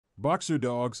Boxer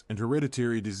dogs and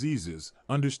hereditary diseases,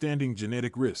 understanding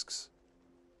genetic risks.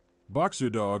 Boxer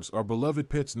dogs are beloved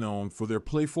pets known for their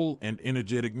playful and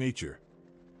energetic nature.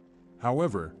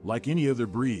 However, like any other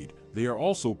breed, they are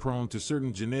also prone to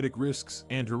certain genetic risks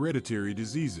and hereditary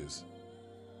diseases.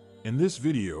 In this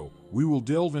video, we will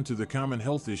delve into the common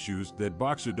health issues that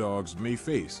boxer dogs may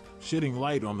face, shedding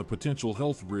light on the potential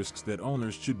health risks that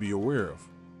owners should be aware of.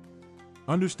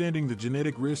 Understanding the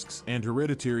genetic risks and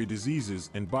hereditary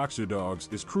diseases in boxer dogs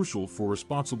is crucial for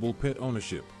responsible pet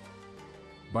ownership.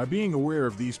 By being aware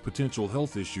of these potential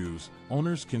health issues,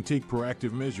 owners can take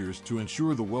proactive measures to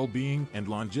ensure the well-being and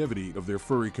longevity of their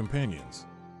furry companions.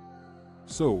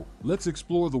 So, let's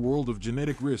explore the world of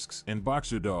genetic risks in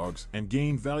boxer dogs and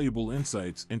gain valuable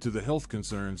insights into the health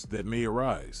concerns that may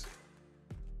arise.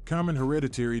 Common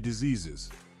hereditary diseases.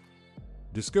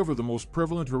 Discover the most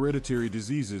prevalent hereditary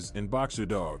diseases in boxer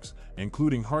dogs,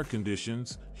 including heart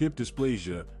conditions, hip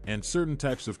dysplasia, and certain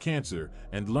types of cancer,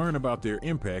 and learn about their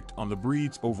impact on the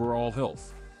breed's overall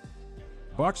health.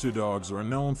 Boxer dogs are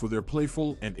known for their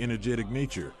playful and energetic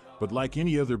nature, but like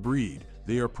any other breed,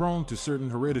 they are prone to certain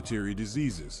hereditary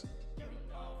diseases.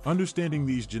 Understanding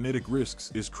these genetic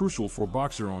risks is crucial for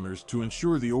boxer owners to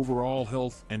ensure the overall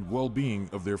health and well-being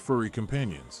of their furry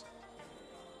companions.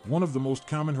 One of the most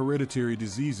common hereditary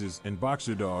diseases in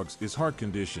boxer dogs is heart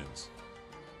conditions.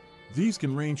 These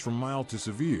can range from mild to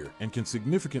severe and can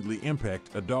significantly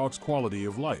impact a dog's quality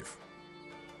of life.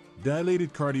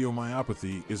 Dilated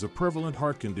cardiomyopathy is a prevalent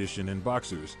heart condition in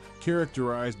boxers,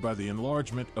 characterized by the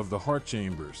enlargement of the heart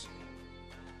chambers.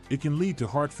 It can lead to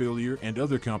heart failure and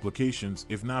other complications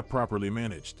if not properly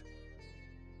managed.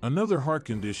 Another heart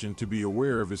condition to be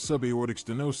aware of is subaortic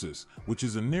stenosis, which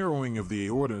is a narrowing of the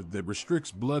aorta that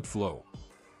restricts blood flow.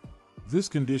 This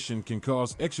condition can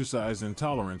cause exercise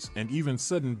intolerance and even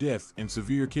sudden death in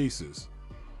severe cases.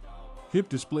 Hip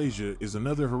dysplasia is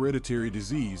another hereditary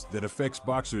disease that affects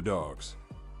boxer dogs.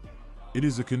 It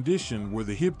is a condition where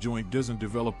the hip joint doesn't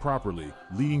develop properly,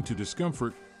 leading to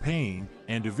discomfort, pain,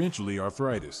 and eventually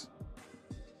arthritis.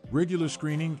 Regular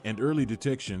screening and early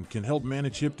detection can help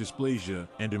manage hip dysplasia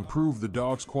and improve the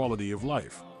dog's quality of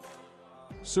life.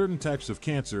 Certain types of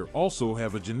cancer also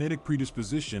have a genetic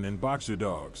predisposition in boxer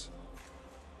dogs.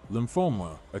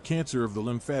 Lymphoma, a cancer of the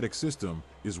lymphatic system,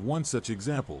 is one such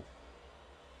example.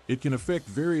 It can affect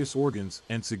various organs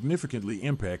and significantly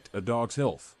impact a dog's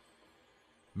health.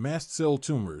 Mast cell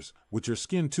tumors, which are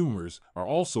skin tumors, are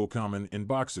also common in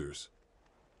boxers.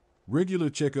 Regular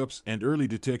checkups and early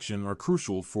detection are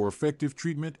crucial for effective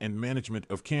treatment and management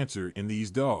of cancer in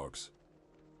these dogs.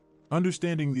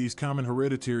 Understanding these common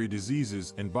hereditary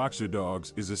diseases in boxer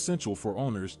dogs is essential for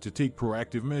owners to take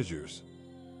proactive measures.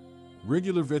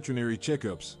 Regular veterinary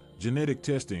checkups, genetic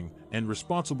testing, and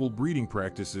responsible breeding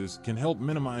practices can help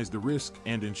minimize the risk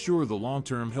and ensure the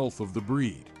long-term health of the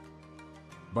breed.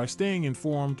 By staying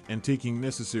informed and taking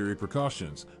necessary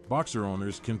precautions, boxer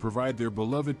owners can provide their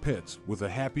beloved pets with a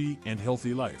happy and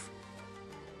healthy life.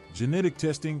 Genetic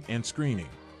testing and screening.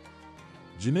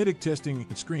 Genetic testing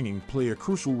and screening play a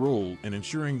crucial role in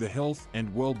ensuring the health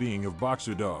and well-being of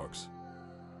boxer dogs.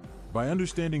 By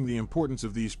understanding the importance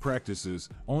of these practices,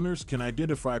 owners can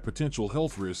identify potential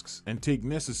health risks and take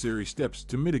necessary steps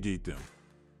to mitigate them.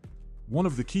 One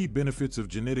of the key benefits of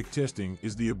genetic testing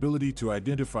is the ability to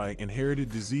identify inherited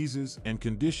diseases and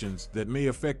conditions that may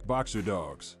affect boxer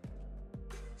dogs.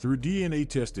 Through DNA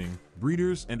testing,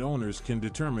 breeders and owners can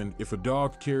determine if a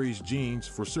dog carries genes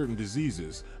for certain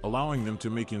diseases, allowing them to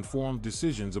make informed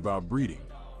decisions about breeding.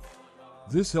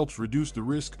 This helps reduce the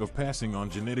risk of passing on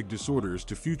genetic disorders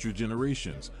to future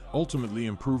generations, ultimately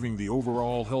improving the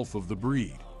overall health of the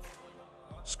breed.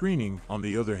 Screening, on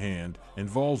the other hand,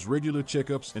 involves regular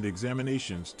checkups and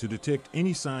examinations to detect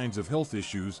any signs of health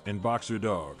issues in boxer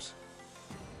dogs.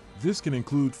 This can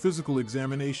include physical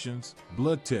examinations,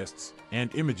 blood tests,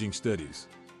 and imaging studies.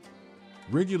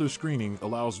 Regular screening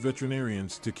allows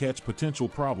veterinarians to catch potential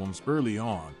problems early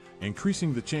on,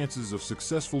 increasing the chances of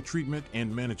successful treatment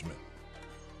and management.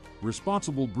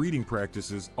 Responsible breeding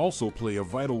practices also play a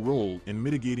vital role in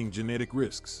mitigating genetic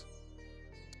risks.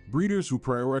 Breeders who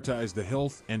prioritize the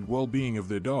health and well-being of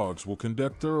their dogs will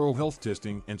conduct thorough health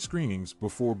testing and screenings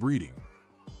before breeding.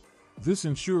 This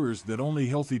ensures that only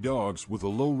healthy dogs with a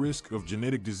low risk of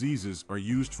genetic diseases are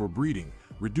used for breeding,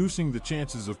 reducing the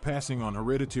chances of passing on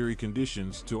hereditary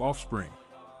conditions to offspring.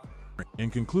 In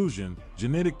conclusion,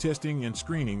 genetic testing and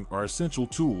screening are essential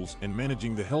tools in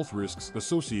managing the health risks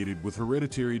associated with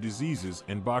hereditary diseases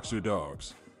in boxer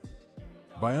dogs.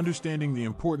 By understanding the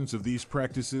importance of these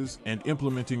practices and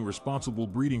implementing responsible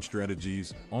breeding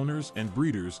strategies, owners and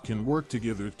breeders can work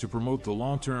together to promote the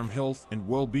long-term health and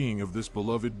well-being of this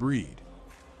beloved breed.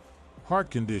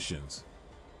 Heart conditions.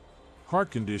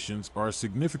 Heart conditions are a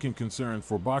significant concern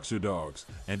for boxer dogs,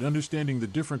 and understanding the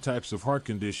different types of heart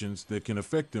conditions that can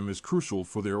affect them is crucial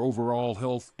for their overall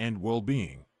health and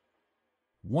well-being.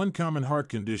 One common heart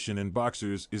condition in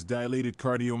boxers is dilated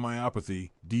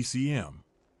cardiomyopathy, DCM.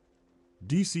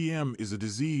 DCM is a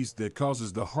disease that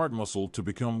causes the heart muscle to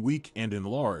become weak and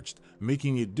enlarged,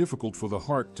 making it difficult for the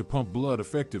heart to pump blood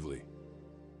effectively.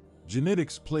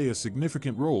 Genetics play a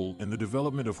significant role in the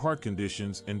development of heart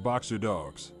conditions in boxer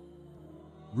dogs.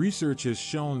 Research has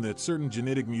shown that certain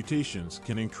genetic mutations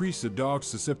can increase a dog's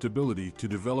susceptibility to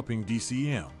developing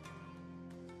DCM.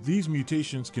 These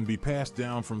mutations can be passed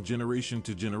down from generation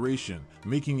to generation,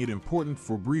 making it important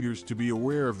for breeders to be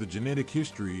aware of the genetic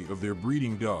history of their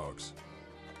breeding dogs.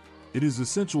 It is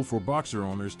essential for boxer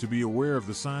owners to be aware of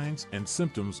the signs and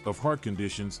symptoms of heart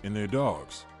conditions in their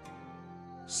dogs.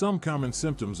 Some common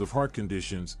symptoms of heart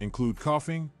conditions include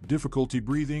coughing, difficulty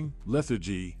breathing,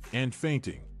 lethargy, and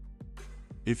fainting.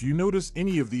 If you notice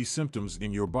any of these symptoms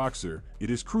in your boxer, it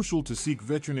is crucial to seek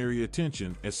veterinary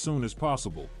attention as soon as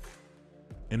possible.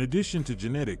 In addition to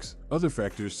genetics, other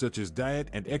factors such as diet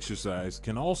and exercise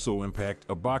can also impact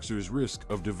a boxer's risk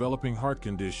of developing heart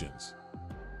conditions.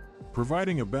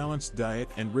 Providing a balanced diet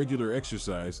and regular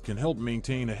exercise can help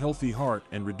maintain a healthy heart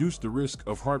and reduce the risk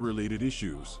of heart-related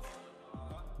issues.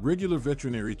 Regular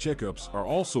veterinary checkups are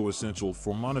also essential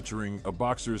for monitoring a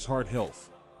boxer's heart health.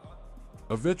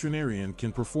 A veterinarian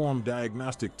can perform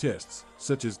diagnostic tests,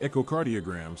 such as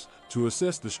echocardiograms, to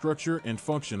assess the structure and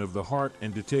function of the heart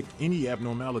and detect any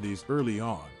abnormalities early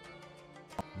on.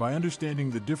 By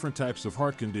understanding the different types of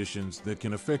heart conditions that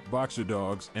can affect boxer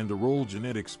dogs and the role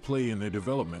genetics play in their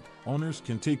development, owners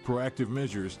can take proactive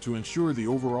measures to ensure the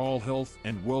overall health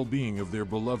and well-being of their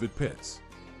beloved pets.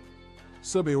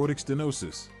 Subaortic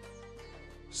stenosis.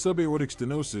 Subaortic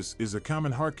stenosis is a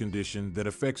common heart condition that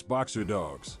affects boxer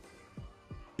dogs.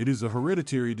 It is a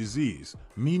hereditary disease,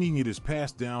 meaning it is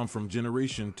passed down from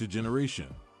generation to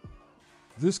generation.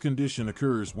 This condition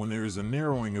occurs when there is a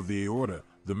narrowing of the aorta,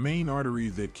 the main artery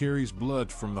that carries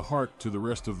blood from the heart to the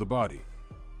rest of the body.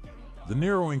 The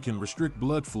narrowing can restrict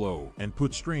blood flow and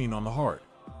put strain on the heart.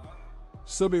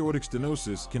 Subaortic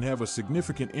stenosis can have a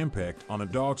significant impact on a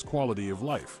dog's quality of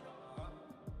life.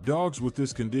 Dogs with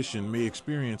this condition may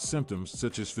experience symptoms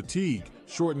such as fatigue,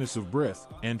 shortness of breath,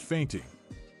 and fainting.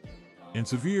 In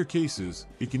severe cases,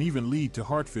 it can even lead to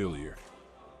heart failure.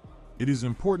 It is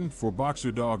important for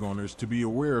boxer dog owners to be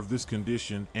aware of this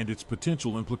condition and its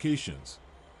potential implications.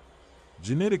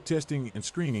 Genetic testing and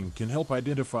screening can help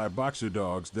identify boxer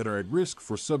dogs that are at risk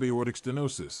for subaortic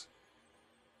stenosis.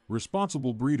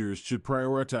 Responsible breeders should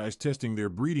prioritize testing their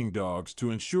breeding dogs to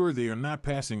ensure they are not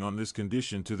passing on this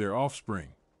condition to their offspring.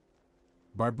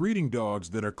 By breeding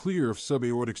dogs that are clear of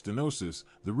subaortic stenosis,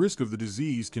 the risk of the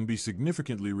disease can be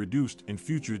significantly reduced in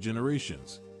future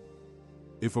generations.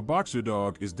 If a boxer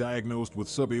dog is diagnosed with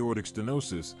subaortic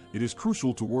stenosis, it is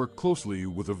crucial to work closely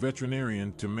with a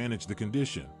veterinarian to manage the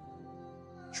condition.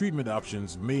 Treatment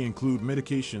options may include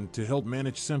medication to help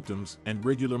manage symptoms and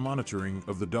regular monitoring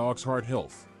of the dog's heart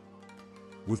health.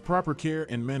 With proper care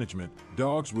and management,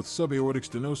 dogs with subaortic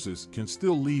stenosis can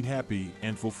still lead happy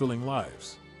and fulfilling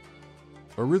lives.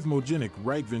 Arrhythmogenic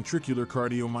right ventricular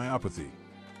cardiomyopathy.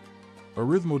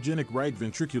 Arrhythmogenic right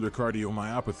ventricular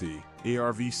cardiomyopathy,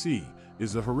 ARVC,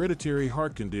 is a hereditary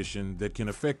heart condition that can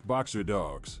affect boxer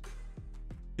dogs.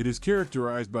 It is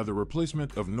characterized by the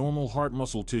replacement of normal heart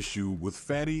muscle tissue with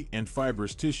fatty and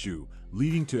fibrous tissue,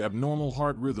 leading to abnormal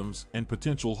heart rhythms and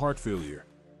potential heart failure.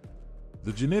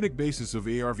 The genetic basis of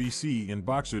ARVC in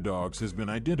boxer dogs has been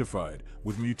identified,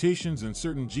 with mutations in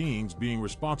certain genes being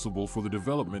responsible for the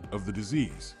development of the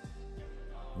disease.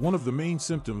 One of the main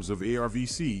symptoms of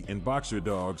ARVC in boxer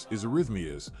dogs is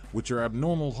arrhythmias, which are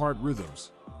abnormal heart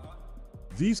rhythms.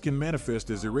 These can manifest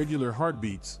as irregular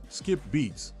heartbeats, skipped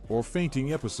beats, or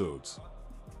fainting episodes.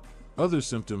 Other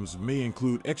symptoms may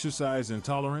include exercise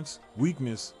intolerance,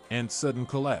 weakness, and sudden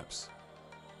collapse.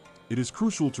 It is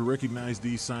crucial to recognize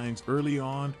these signs early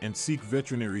on and seek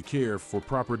veterinary care for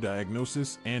proper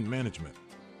diagnosis and management.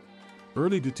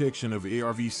 Early detection of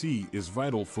ARVC is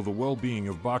vital for the well-being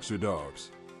of boxer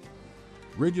dogs.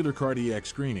 Regular cardiac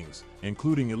screenings,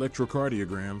 including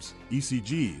electrocardiograms,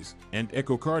 ECGs, and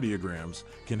echocardiograms,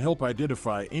 can help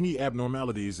identify any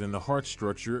abnormalities in the heart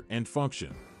structure and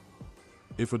function.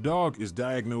 If a dog is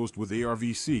diagnosed with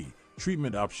ARVC,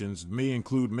 Treatment options may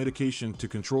include medication to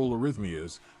control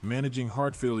arrhythmias, managing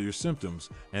heart failure symptoms,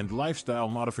 and lifestyle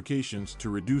modifications to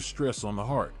reduce stress on the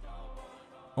heart.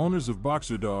 Owners of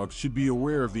boxer dogs should be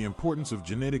aware of the importance of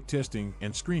genetic testing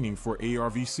and screening for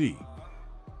ARVC.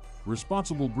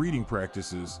 Responsible breeding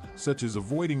practices, such as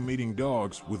avoiding mating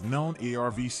dogs with known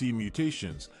ARVC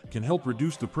mutations, can help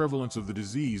reduce the prevalence of the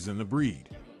disease in the breed.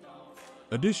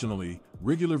 Additionally,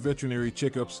 regular veterinary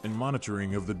checkups and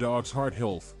monitoring of the dog's heart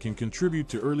health can contribute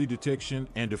to early detection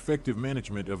and effective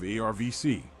management of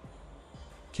ARVC.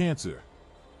 Cancer.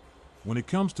 When it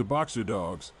comes to boxer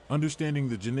dogs, understanding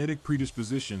the genetic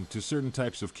predisposition to certain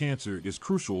types of cancer is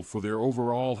crucial for their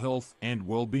overall health and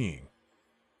well-being.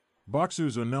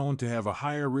 Boxers are known to have a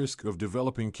higher risk of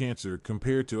developing cancer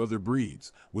compared to other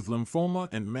breeds, with lymphoma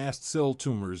and mast cell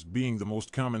tumors being the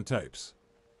most common types.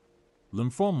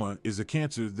 Lymphoma is a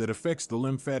cancer that affects the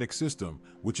lymphatic system,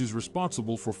 which is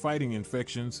responsible for fighting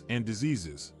infections and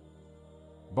diseases.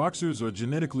 Boxers are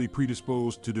genetically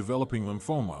predisposed to developing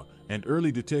lymphoma, and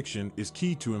early detection is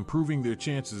key to improving their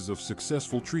chances of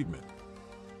successful treatment.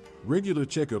 Regular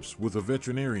checkups with a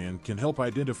veterinarian can help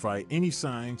identify any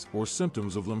signs or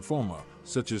symptoms of lymphoma,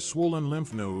 such as swollen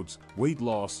lymph nodes, weight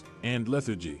loss, and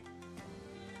lethargy.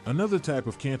 Another type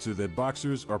of cancer that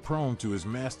boxers are prone to is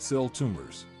mast cell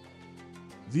tumors.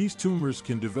 These tumors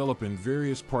can develop in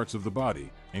various parts of the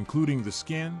body, including the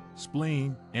skin,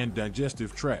 spleen, and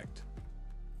digestive tract.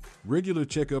 Regular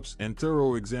checkups and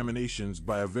thorough examinations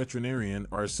by a veterinarian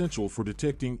are essential for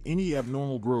detecting any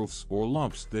abnormal growths or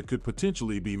lumps that could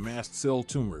potentially be mast cell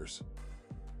tumors.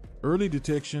 Early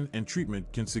detection and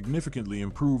treatment can significantly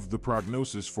improve the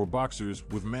prognosis for boxers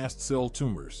with mast cell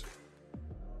tumors.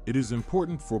 It is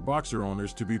important for boxer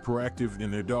owners to be proactive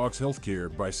in their dog's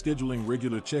healthcare by scheduling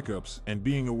regular checkups and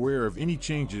being aware of any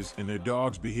changes in their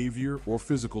dog's behavior or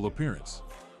physical appearance.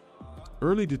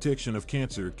 Early detection of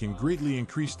cancer can greatly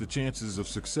increase the chances of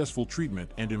successful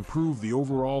treatment and improve the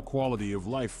overall quality of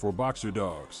life for boxer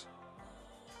dogs.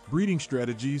 Breeding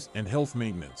strategies and health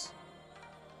maintenance.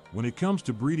 When it comes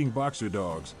to breeding boxer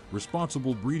dogs,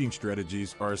 responsible breeding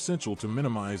strategies are essential to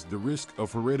minimize the risk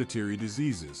of hereditary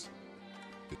diseases.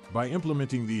 By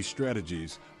implementing these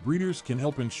strategies, breeders can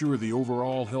help ensure the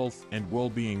overall health and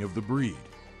well-being of the breed.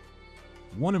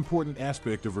 One important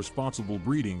aspect of responsible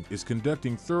breeding is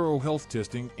conducting thorough health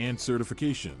testing and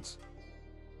certifications.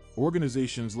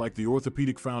 Organizations like the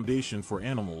Orthopedic Foundation for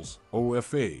Animals,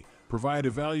 OFA, provide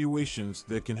evaluations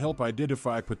that can help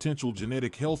identify potential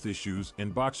genetic health issues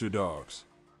in boxer dogs.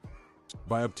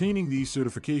 By obtaining these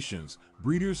certifications,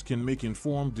 breeders can make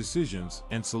informed decisions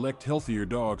and select healthier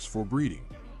dogs for breeding.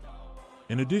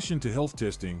 In addition to health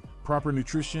testing, proper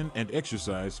nutrition and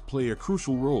exercise play a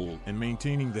crucial role in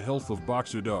maintaining the health of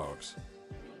boxer dogs.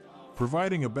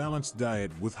 Providing a balanced diet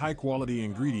with high-quality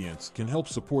ingredients can help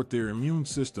support their immune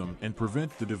system and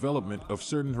prevent the development of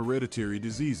certain hereditary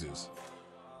diseases.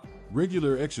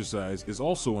 Regular exercise is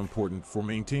also important for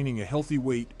maintaining a healthy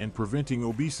weight and preventing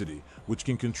obesity, which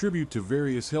can contribute to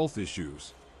various health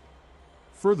issues.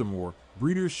 Furthermore,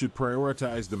 breeders should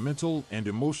prioritize the mental and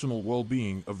emotional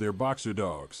well-being of their boxer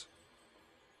dogs.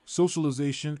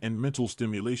 Socialization and mental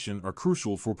stimulation are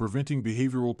crucial for preventing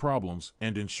behavioral problems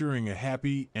and ensuring a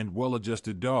happy and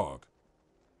well-adjusted dog.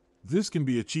 This can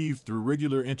be achieved through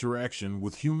regular interaction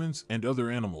with humans and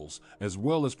other animals, as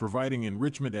well as providing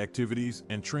enrichment activities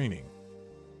and training.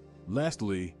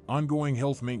 Lastly, ongoing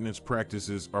health maintenance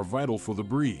practices are vital for the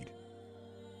breed.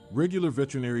 Regular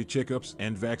veterinary checkups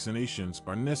and vaccinations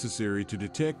are necessary to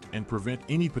detect and prevent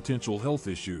any potential health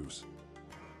issues.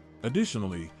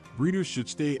 Additionally, breeders should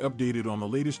stay updated on the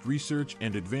latest research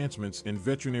and advancements in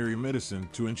veterinary medicine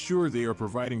to ensure they are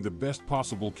providing the best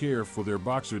possible care for their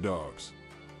boxer dogs.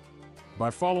 By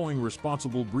following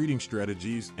responsible breeding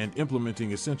strategies and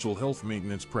implementing essential health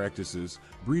maintenance practices,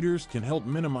 breeders can help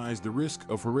minimize the risk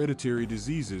of hereditary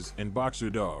diseases in boxer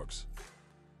dogs.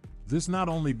 This not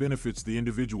only benefits the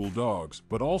individual dogs,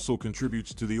 but also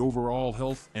contributes to the overall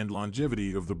health and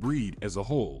longevity of the breed as a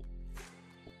whole.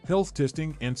 Health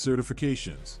testing and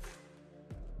certifications.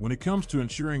 When it comes to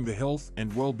ensuring the health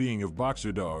and well-being of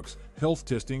boxer dogs, health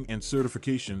testing and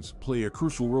certifications play a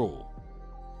crucial role.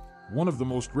 One of the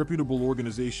most reputable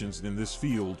organizations in this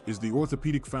field is the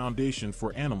Orthopedic Foundation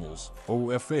for Animals,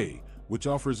 OFA, which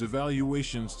offers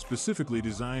evaluations specifically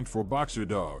designed for boxer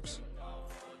dogs.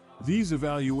 These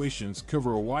evaluations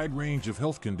cover a wide range of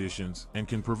health conditions and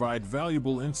can provide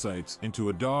valuable insights into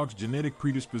a dog's genetic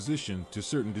predisposition to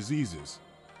certain diseases.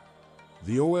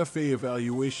 The OFA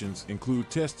evaluations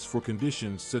include tests for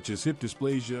conditions such as hip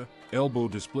dysplasia, elbow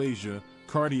dysplasia,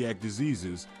 cardiac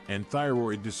diseases, and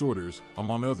thyroid disorders,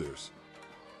 among others.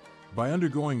 By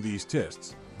undergoing these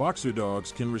tests, boxer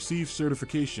dogs can receive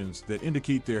certifications that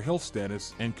indicate their health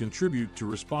status and contribute to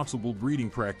responsible breeding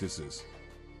practices.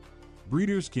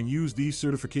 Breeders can use these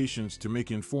certifications to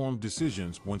make informed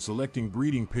decisions when selecting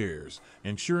breeding pairs,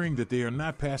 ensuring that they are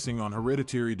not passing on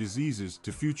hereditary diseases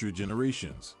to future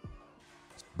generations.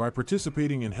 By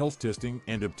participating in health testing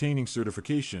and obtaining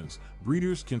certifications,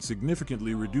 breeders can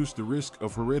significantly reduce the risk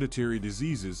of hereditary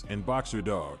diseases in boxer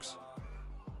dogs.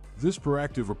 This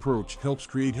proactive approach helps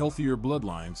create healthier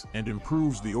bloodlines and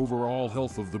improves the overall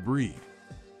health of the breed.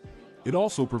 It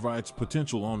also provides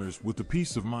potential owners with the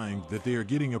peace of mind that they are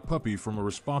getting a puppy from a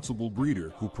responsible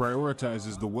breeder who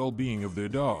prioritizes the well-being of their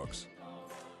dogs.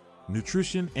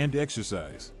 Nutrition and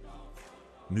exercise.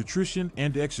 Nutrition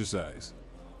and exercise.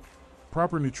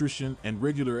 Proper nutrition and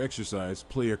regular exercise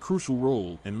play a crucial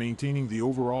role in maintaining the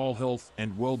overall health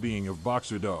and well-being of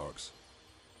boxer dogs.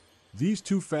 These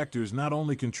two factors not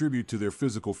only contribute to their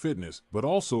physical fitness, but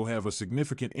also have a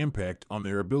significant impact on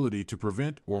their ability to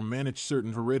prevent or manage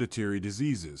certain hereditary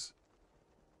diseases.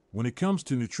 When it comes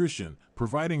to nutrition,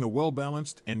 providing a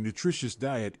well-balanced and nutritious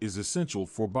diet is essential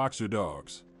for boxer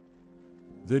dogs.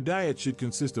 Their diet should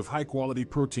consist of high-quality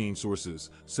protein sources,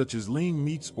 such as lean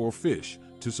meats or fish,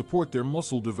 to support their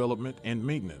muscle development and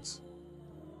maintenance.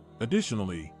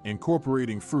 Additionally,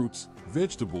 incorporating fruits,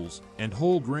 vegetables, and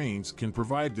whole grains can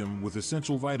provide them with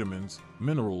essential vitamins,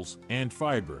 minerals, and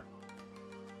fiber.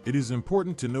 It is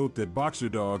important to note that boxer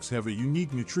dogs have a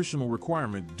unique nutritional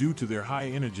requirement due to their high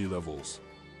energy levels.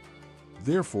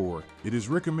 Therefore, it is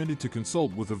recommended to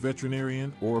consult with a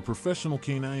veterinarian or a professional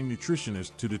canine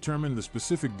nutritionist to determine the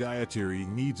specific dietary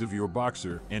needs of your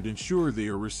boxer and ensure they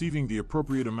are receiving the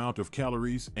appropriate amount of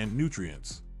calories and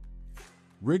nutrients.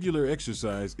 Regular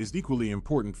exercise is equally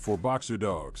important for boxer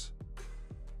dogs.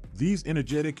 These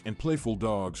energetic and playful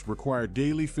dogs require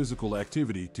daily physical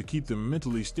activity to keep them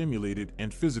mentally stimulated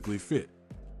and physically fit.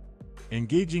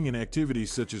 Engaging in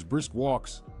activities such as brisk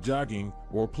walks, jogging,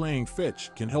 or playing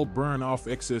fetch can help burn off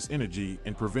excess energy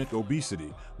and prevent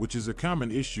obesity, which is a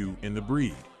common issue in the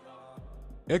breed.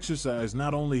 Exercise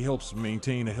not only helps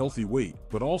maintain a healthy weight,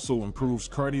 but also improves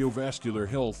cardiovascular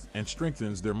health and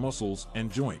strengthens their muscles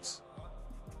and joints.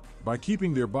 By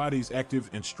keeping their bodies active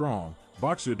and strong,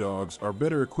 boxer dogs are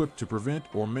better equipped to prevent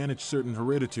or manage certain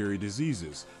hereditary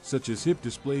diseases, such as hip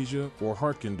dysplasia or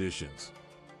heart conditions.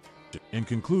 In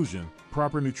conclusion,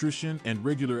 proper nutrition and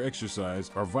regular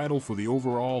exercise are vital for the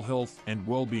overall health and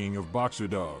well-being of boxer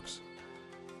dogs.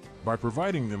 By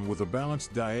providing them with a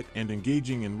balanced diet and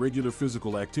engaging in regular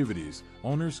physical activities,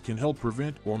 owners can help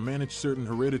prevent or manage certain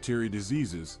hereditary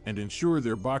diseases and ensure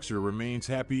their boxer remains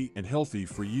happy and healthy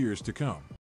for years to come.